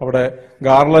നടത്തുകയായിരുന്നു. അവിടെ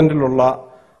ഗാർലൻഡിലുള്ള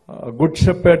ഗുഡ്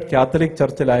ഷെപ്പേർഡ് കാത്തലിക്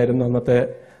ചർച്ചിലായിരുന്നു അന്നത്തെ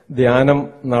ധ്യാനം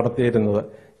നടത്തിയിരുന്നത്.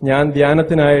 ഞാൻ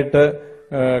ധ്യാനത്തിനായിട്ട്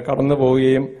കടന്നു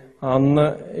പോവുകയും അന്ന്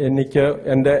എനിക്ക്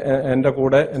എൻ്റെ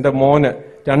കൂടെ എൻ്റെ മോന്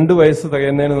 2 വയസ്സ്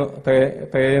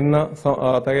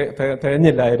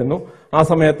തികഞ്ഞില്ലായിരുന്നു. ആ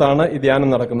സമയത്താണ് ഈ ധ്യാനം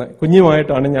നടക്കുന്നത്.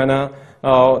 കുഞ്ഞുമായിട്ടാണ് ഞാൻ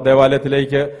ആ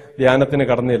ദേവാലയത്തിലേക്ക് ധ്യാനത്തിന്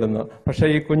കടന്നിരുന്നത്. പക്ഷെ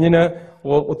ഈ കുഞ്ഞിന്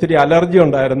ഒത്തിരി അലർജി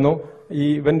ഉണ്ടായിരുന്നു.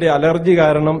 ഇവന്റെ അലർജി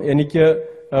കാരണം എനിക്ക്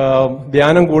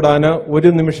ധ്യാനം കൂടാൻ ഒരു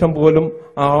നിമിഷം പോലും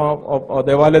ആ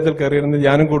ദേവാലയത്തിൽ കയറിയിരുന്ന്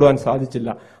ധ്യാനം കൂടുവാൻ സാധിച്ചില്ല.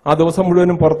 ആ ദിവസം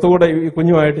മുഴുവനും പുറത്തുകൂടെ ഈ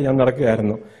കുഞ്ഞുമായിട്ട് ഞാൻ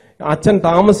നടക്കുകയായിരുന്നു. അച്ഛൻ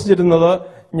താമസിച്ചിരുന്നത്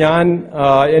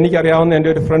എനിക്കറിയാവുന്ന എൻ്റെ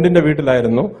ഒരു ഫ്രണ്ടിന്റെ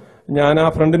വീട്ടിലായിരുന്നു. ഞാൻ ആ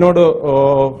ഫ്രണ്ടിനോട്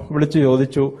വിളിച്ചു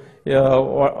ചോദിച്ചു,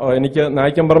 എനിക്ക്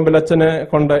നായിക്കമ്പറമ്പിൽ അച്ഛനെ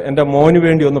കൊണ്ട് എൻ്റെ മോന്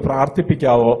വേണ്ടി ഒന്ന്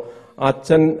പ്രാർത്ഥിപ്പിക്കാവോ?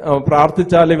 അച്ഛൻ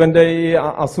പ്രാർത്ഥിച്ചാൽ ഇവന്റെ ഈ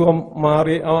അസുഖം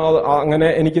മാറി അങ്ങനെ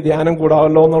എനിക്ക് ധ്യാനം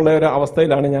കൂടാവല്ലോ എന്നുള്ള ഒരു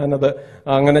അവസ്ഥയിലാണ് ഞാനത്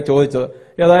അങ്ങനെ ചോദിച്ചത്.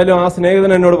 ഏതായാലും ആ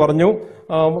സ്നേഹിതൻ എന്നോട് പറഞ്ഞു,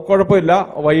 കുഴപ്പമില്ല,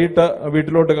 വൈകിട്ട്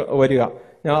വീട്ടിലോട്ട് വരിക.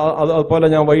 അതുപോലെ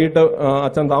ഞാൻ വൈകിട്ട്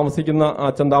അച്ഛൻ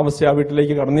താമസിച്ച ആ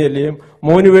വീട്ടിലേക്ക് കടന്നു ചെല്ലുകയും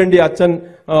മോന് വേണ്ടി അച്ഛൻ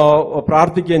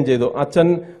പ്രാർത്ഥിക്കുകയും ചെയ്തു. അച്ഛൻ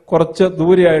കുറച്ച്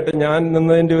ദൂരെയായിട്ട്, ഞാൻ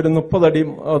നിന്നതിന്റെ ഒരു 30 അടി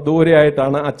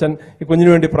ദൂരെയായിട്ടാണ് അച്ഛൻ ഈ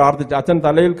കുഞ്ഞിനു വേണ്ടി പ്രാർത്ഥിച്ചത്. അച്ഛൻ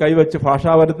തലയിൽ കൈവച്ച്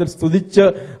ഭാഷാപരത്തിൽ സ്തുതിച്ച്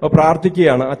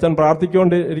പ്രാർത്ഥിക്കുകയാണ്. അച്ഛൻ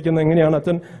പ്രാർത്ഥിച്ചുകൊണ്ടിരിക്കുന്ന എങ്ങനെയാണ്?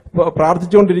 അച്ഛൻ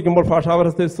പ്രാർത്ഥിച്ചുകൊണ്ടിരിക്കുമ്പോൾ,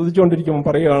 ഭാഷാപരത്തിൽ സ്തുതിച്ചുകൊണ്ടിരിക്കുമ്പോൾ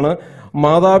പറയുകയാണ്,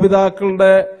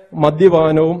 മാതാപിതാക്കളുടെ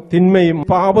മദ്യപാനവും തിന്മയും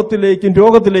പാപത്തിലേക്കും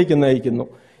രോഗത്തിലേക്കും നയിക്കുന്നു.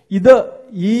 ഇത്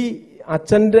ഈ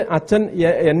അച്ഛൻ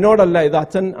എന്നോടല്ല, ഇത്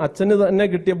അച്ഛന് തന്നെ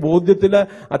കിട്ടിയ ബോധ്യത്തില്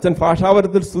അച്ഛൻ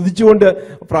ഭാഷാപരത്തിൽ സ്തുതിച്ചുകൊണ്ട്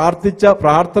പ്രാർത്ഥിച്ച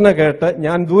പ്രാർത്ഥന കേട്ട്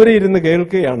ഞാൻ ദൂരെ ഇരുന്ന്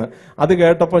കേൾക്കുകയാണ്. അത്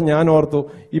കേട്ടപ്പോൾ ഞാൻ ഓർത്തു,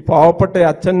 ഈ പാവപ്പെട്ട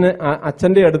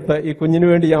അച്ഛന്റെ അടുത്ത് ഈ കുഞ്ഞിനു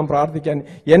വേണ്ടി ഞാൻ പ്രാർത്ഥിക്കാൻ,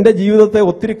 എന്റെ ജീവിതത്തെ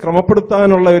ഒത്തിരി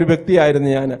ക്രമപ്പെടുത്താനുള്ള ഒരു വ്യക്തിയായിരുന്നു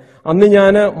ഞാൻ. അന്ന്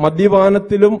ഞാൻ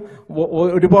മദ്യപാനത്തിലും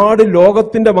ഒരുപാട്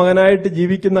ലോകത്തിന്റെ മകനായിട്ട്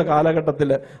ജീവിക്കുന്ന കാലഘട്ടത്തിൽ,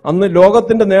 അന്ന്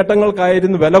ലോകത്തിന്റെ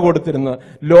നേട്ടങ്ങൾക്കായിരുന്നു വില കൊടുത്തിരുന്നത്.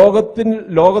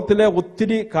 ലോകത്തിലെ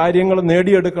ഒത്തിരി കാര്യങ്ങൾ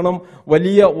നേടിയെടുക്കണം,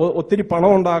 ഒത്തിരി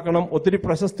പണം ഉണ്ടാക്കണം, ഒത്തിരി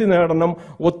പ്രശസ്തി നേടണം,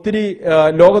 ഒത്തിരി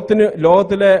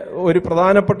ലോകത്തിലെ ഒരു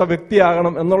പ്രധാനപ്പെട്ട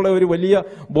വ്യക്തിയാകണം എന്നുള്ള ഒരു വലിയ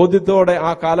ബോധ്യത്തോടെ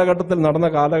ആ കാലഘട്ടത്തിൽ നടന്ന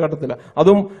കാലഘട്ടത്തിൽ,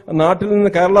 അതും നാട്ടിൽ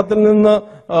നിന്ന്, കേരളത്തിൽ നിന്ന്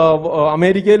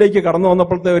അമേരിക്കയിലേക്ക് കടന്നു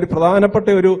വന്നപ്പോഴത്തെ ഒരു പ്രധാനപ്പെട്ട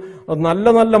ഒരു നല്ല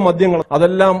നല്ല മദ്യങ്ങൾ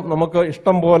അതെല്ലാം നമുക്ക്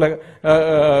ഇഷ്ടം പോലെ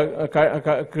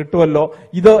കിട്ടുമല്ലോ.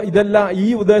 ഇതെല്ലാം ഈ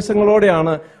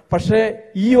ഉദ്ദേശങ്ങളോടെയാണ്. പക്ഷേ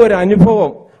ഈ ഒരു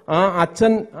അനുഭവം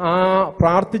അച്ഛൻ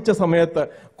പ്രാർത്ഥിച്ച സമയത്ത്,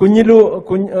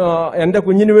 എന്റെ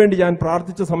കുഞ്ഞിനു വേണ്ടി ഞാൻ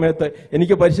പ്രാർത്ഥിച്ച സമയത്ത്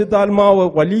എനിക്ക് പരിശുദ്ധാത്മാവ്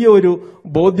വലിയ ഒരു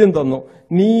ബോധ്യം തന്നു.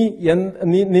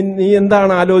 നീ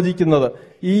എന്താണ് ആലോചിക്കുന്നത്?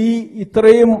 ഈ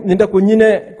ഇത്രയും നിന്റെ കുഞ്ഞിനെ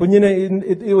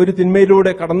ഒരു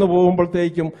തിന്മയിലൂടെ കടന്നു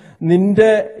പോകുമ്പോഴത്തേക്കും നിന്റെ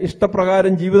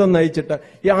ഇഷ്ടപ്രകാരം ജീവിതം നയിച്ചിട്ട്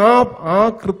ആ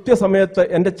കൃത്യസമയത്ത്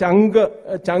എന്റെ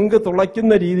ചങ്ക്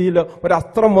തുളയ്ക്കുന്ന രീതിയിൽ ഒരു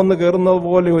അസ്ത്രം വന്ന് കയറുന്നത്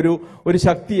പോലെ ഒരു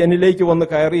ശക്തി എന്നിലേക്ക് വന്ന്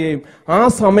കയറുകയും ആ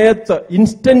സമയത്ത്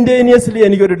ഇൻസ്റ്റന്റേനിയസ്ലി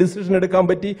എനിക്കൊരു ഡിസിഷൻ എടുക്കാൻ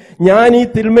പറ്റി. ഞാൻ ഈ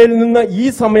തിന്മയിൽ നിന്ന് ഈ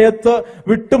സമയത്ത്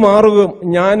വിട്ടുമാറുകയും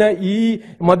ഞാൻ ഈ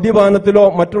മദ്യപാനത്തിലോ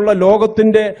മറ്റുള്ള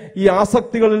ലോകത്തിന്റെ ഈ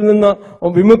ആസക്തികളിൽ നിന്ന്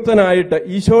വിമുക്തനായിട്ട്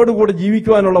ഈശോയോട് കൂടെ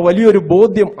ജീവിക്കുവാനുള്ള വലിയൊരു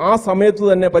ബോധ്യം ആ സമയത്ത്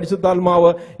തന്നെ പരിശുദ്ധാത്മാവ്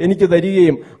എനിക്ക്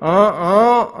തരികയും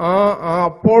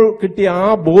അപ്പോൾ കിട്ടിയ ആ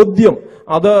ബോധ്യം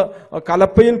അത്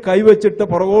കലപ്പയിൽ കൈവച്ചിട്ട്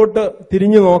പുറകോട്ട്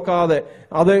തിരിഞ്ഞു നോക്കാതെ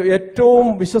അത് ഏറ്റവും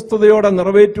വിശ്വസ്തയോടെ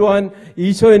നിറവേറ്റുവാൻ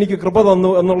ഈശോ എനിക്ക് കൃപ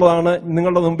തന്നു എന്നുള്ളതാണ്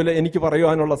നിങ്ങളുടെ മുമ്പിൽ എനിക്ക്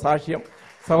പറയുവാനുള്ള സാക്ഷ്യം.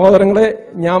 സഹോദരങ്ങളെ,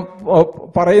 ഞാൻ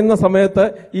പറയുന്ന സമയത്ത്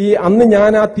അന്ന്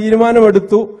ഞാൻ ആ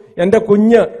തീരുമാനമെടുത്തു. എന്റെ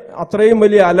കുഞ്ഞ് അത്രയും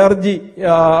വലിയ അലർജി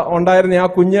ഉണ്ടായിരുന്ന ആ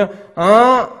കുഞ്ഞ്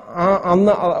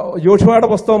അന്ന് യോശുവയുടെ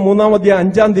പുസ്തകം 3-ാം അധ്യായം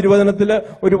 5-ാം തിരുവചനത്തില്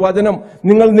ഒരു വചനം,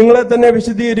 നിങ്ങളെ തന്നെ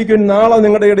വിശദീകരിക്കും, നാളെ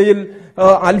നിങ്ങളുടെ ഇടയിൽ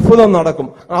അത്ഭുതം നടക്കും.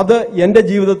 അത് എന്റെ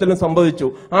ജീവിതത്തിലും സംഭവിച്ചു.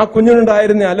 ആ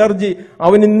കുഞ്ഞിനുണ്ടായിരുന്ന അലർജി,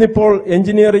 അവൻ ഇന്നിപ്പോൾ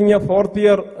എഞ്ചിനീയറിംഗ് 4th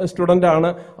ഇയർ സ്റ്റുഡന്റ് ആണ്.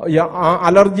 ആ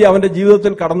അലർജി അവന്റെ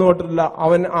ജീവിതത്തിൽ കടന്നുപോയിട്ടില്ല.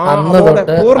 അവൻ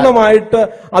പൂർണ്ണമായിട്ട്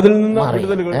അതിൽ നിന്ന്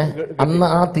അന്ന്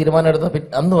ആ തീരുമാനം എടുത്ത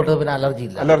അന്ന് തൊട്ട് പിന്നെ അലർജി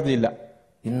ഇല്ല.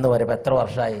 ഇന്ന് വരെ എത്ര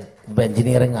വർഷമായി? ഇപ്പൊ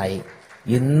എഞ്ചിനീയറിംഗ് ആയി.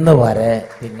 ഇന്ന് വരെ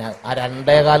പിന്നെ ആ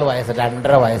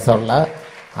 2.25 വയസ്സുള്ള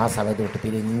ആ സമയത്ത് തൊട്ട്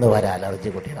പിന്നെ ഇന്ന് വരെ അലർജി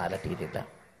കുട്ടിയെ അലട്ടിയിട്ടില്ല.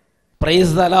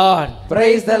 Price the Lord,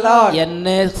 praise the Lord.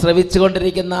 എന്നെ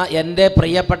ശ്രവിച്ചുകൊണ്ടിരിക്കുന്ന എൻ്റെ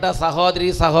പ്രിയപ്പെട്ട സഹോദരി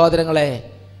സഹോദരങ്ങളെ,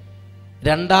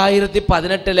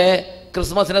 2018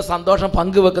 ക്രിസ്മസിന്റെ സന്തോഷം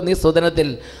പങ്കുവെക്കുന്ന ഈ സുദിനത്തിൽ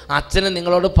അച്ഛന്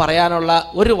നിങ്ങളോട് പറയാനുള്ള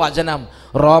ഒരു വചനം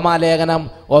റോമാലേഖനം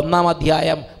 1-ാം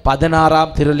അധ്യായം 16-ാം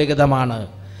തിരുലിഖിതമാണ്.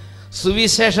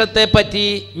 സുവിശേഷത്തെ പറ്റി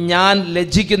ഞാൻ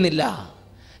ലജ്ജിക്കുന്നില്ല.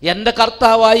 എൻ്റെ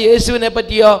കർത്താവായ യേശുവിനെ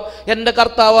പറ്റിയോ എൻ്റെ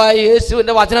കർത്താവായ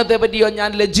യേശുവിൻ്റെ വചനത്തെ പറ്റിയോ ഞാൻ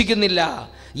ലജ്ജിക്കുന്നില്ല.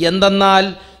 എന്തെന്നാൽ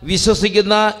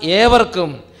വിശ്വസിക്കുന്ന ഏവർക്കും,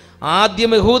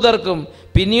 ആദ്യം യഹൂദർക്കും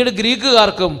പിന്നീട്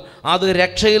ഗ്രീക്കുകാർക്കും, അത്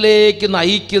രക്ഷയിലേക്ക്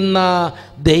നയിക്കുന്ന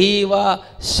ദൈവ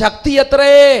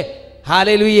ശക്തിയത്രേ.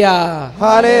 Hallelujah,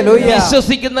 hallelujah.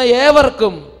 വിശ്വസിക്കുന്ന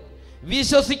ഏവർക്കും,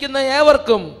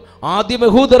 ആദ്യം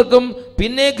യഹൂദർക്കും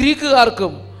പിന്നെ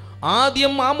ഗ്രീക്കുകാർക്കും,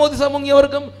 ആദ്യം മാമോദിസ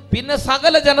മുങ്ങിയവർക്കും പിന്നെ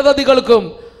സകല ജനതതികൾക്കും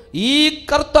ഈ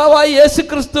കർത്താവായ യേശു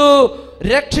ക്രിസ്തു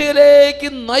രക്ഷയിലേക്ക്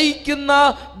നയിക്കുന്ന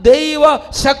ദൈവ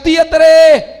ശക്തിയത്രേ.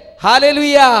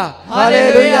 Hallelujah,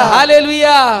 hallelujah, hallelujah,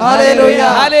 hallelujah,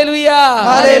 hallelujah,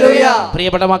 hallelujah.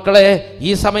 പ്രിയപ്പെട്ട മക്കളെ,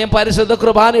 ഈ സമയം പരിശുദ്ധ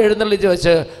കുർബാന എഴുന്നള്ളിച്ച്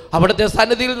വെച്ച് അവിടുത്തെ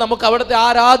സന്നിധിയിൽ നമുക്ക് അവിടുത്തെ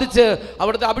ആരാധിച്ച്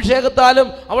അവിടുത്തെ അഭിഷേകത്താലും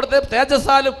അവിടുത്തെ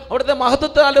തേജസ്സാലും അവിടുത്തെ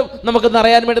മഹത്വത്താലും നമുക്ക്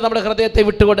നിറയാൻ വേണ്ടി നമ്മുടെ ഹൃദയത്തെ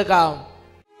വിട്ടുകൊടുക്കാം.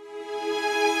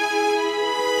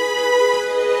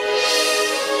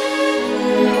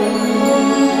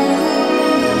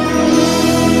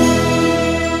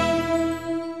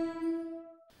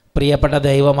 പ്രിയപ്പെട്ട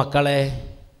ദൈവമക്കളെ,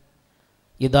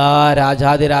 ഇതാ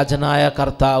രാജാതിരാജനായ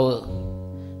കർത്താവ്.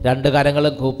 2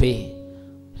 കരങ്ങളും കൂപ്പി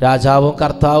രാജാവും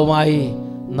കർത്താവുമായി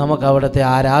നമുക്ക് അവിടുത്തെ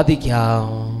ആരാധിക്കാം.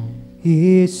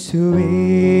 യേശുവേ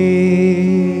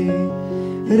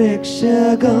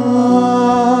രക്ഷകാ,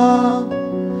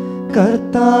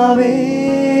 കർത്താവേ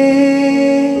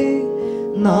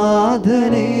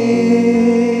നാഥനേ.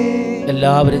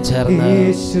 എല്ലാവരും ചേർന്ന്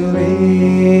യേശുവേ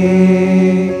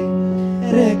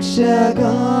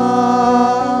രക്ഷകാ,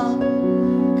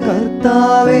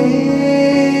 കർത്താവേ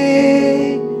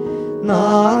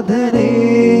നാഥനേ.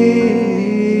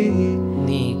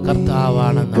 നീ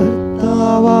കർത്താവാണെന്നും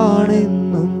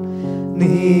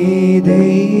നീ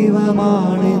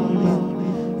ദൈവമാണെന്നും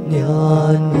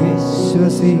ഞാൻ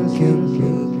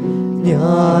വിശ്വസിക്കുന്നു,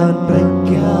 ഞാൻ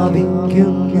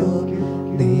പ്രഖ്യാപിക്കുന്നു.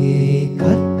 നീ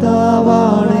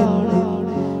കർത്താവാണെന്നും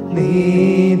നീ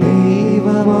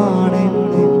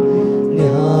ദൈവമാണെന്നും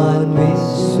ഞാൻ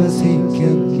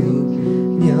വിശ്വസിക്കുന്നു,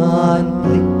 ഞാൻ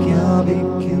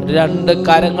പ്രഖ്യാപിക്കുന്നു. 2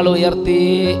 കരങ്ങൾ ഉയർത്തി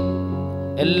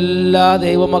എല്ലാ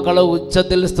ദൈവമക്കളും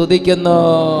ഉച്ചത്തിൽ സ്തുതിക്കുന്നു.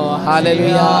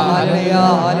 Hallelujah, hallelujah,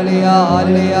 hallelujah,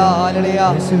 hallelujah, hallelujah.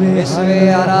 യേശുവേ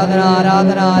ആരാധന,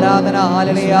 ആരാധന, ആരാധന.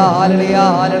 Hallelujah, hallelujah,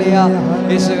 hallelujah.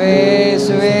 യേശുവേ,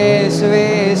 യേശുവേ, യേശുവേ,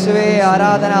 യേശുവേ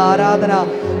ആരാധന, ആരാധന.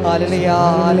 Hallelujah,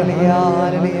 hallelujah,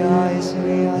 hallelujah.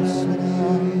 യേശുവേ ആരാധന.